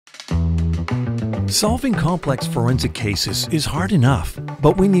Solving complex forensic cases is hard enough,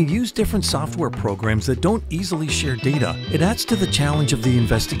 but when you use different software programs that don't easily share data, it adds to the challenge of the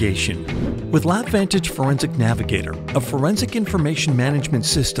investigation. With LabVantage Forensic Navigator, a forensic information management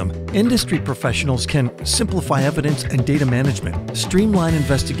system, industry professionals can simplify evidence and data management, streamline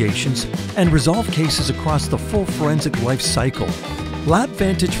investigations, and resolve cases across the full forensic life cycle.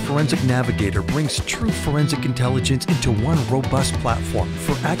 LabVantage Forensic Navigator brings true forensic intelligence into one robust platform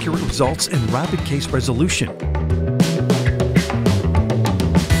for accurate results and rapid case resolution.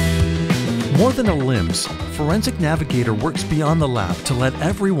 More than a LIMS, Forensic Navigator works beyond the lab to let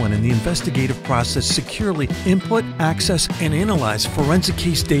everyone in the investigative process securely input, access, and analyze forensic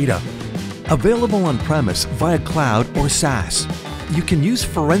case data. Available on-premise via cloud or SaaS, you can use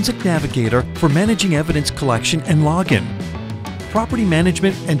Forensic Navigator for managing evidence collection and login, property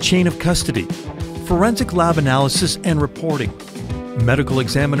management and chain of custody, forensic lab analysis and reporting, medical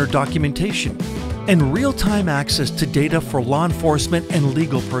examiner documentation, and real-time access to data for law enforcement and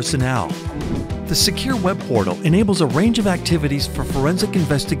legal personnel. The secure web portal enables a range of activities for forensic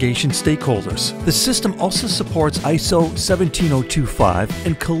investigation stakeholders. The system also supports ISO 17025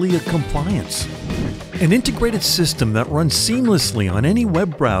 and CALIA compliance. An integrated system that runs seamlessly on any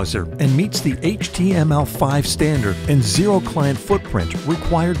web browser and meets the HTML5 standard and zero client footprint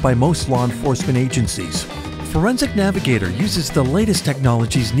required by most law enforcement agencies. Forensic Navigator uses the latest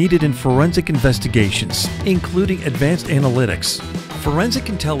technologies needed in forensic investigations, including advanced analytics. Forensic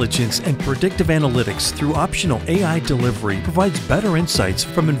intelligence and predictive analytics through optional AI delivery provides better insights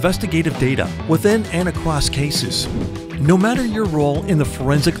from investigative data within and across cases. No matter your role in the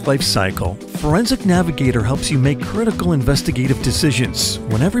forensic life cycle, Forensic Navigator helps you make critical investigative decisions.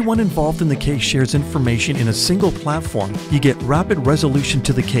 When everyone involved in the case shares information in a single platform, you get rapid resolution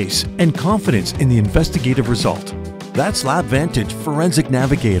to the case and confidence in the investigative result. That's LabVantage Forensic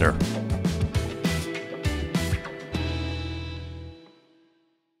Navigator.